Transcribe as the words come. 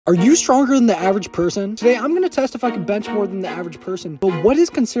Are you stronger than the average person? Today, I'm going to test if I can bench more than the average person. But what is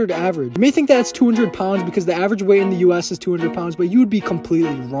considered average? You may think that it's 200 pounds because the average weight in the US is 200 pounds, but you would be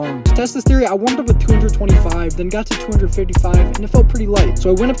completely wrong. To test this theory, I warmed up with 225, then got to 255, and it felt pretty light.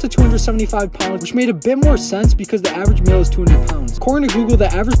 So I went up to 275 pounds, which made a bit more sense because the average male is 200 pounds. According to Google, the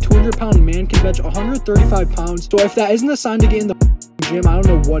average 200-pound man can bench 135 pounds. So if that isn't a sign to get in the gym, I don't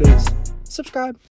know what is. Subscribe.